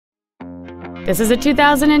This is a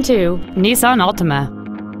 2002 Nissan Altima.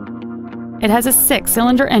 It has a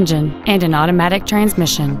 6-cylinder engine and an automatic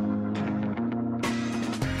transmission.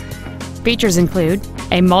 Features include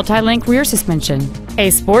a multi-link rear suspension,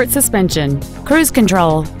 a sport suspension, cruise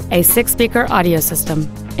control, a 6-speaker audio system,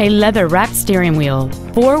 a leather-wrapped steering wheel,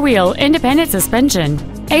 4-wheel independent suspension,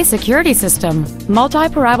 a security system,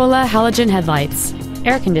 multi-parabola halogen headlights,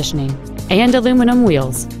 air conditioning, and aluminum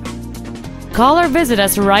wheels. Call or visit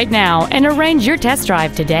us right now and arrange your test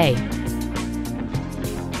drive today.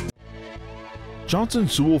 Johnson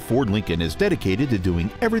Sewell Ford Lincoln is dedicated to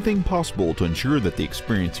doing everything possible to ensure that the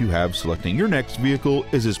experience you have selecting your next vehicle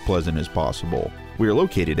is as pleasant as possible. We are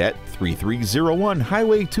located at 3301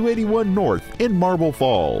 Highway 281 North in Marble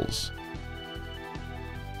Falls.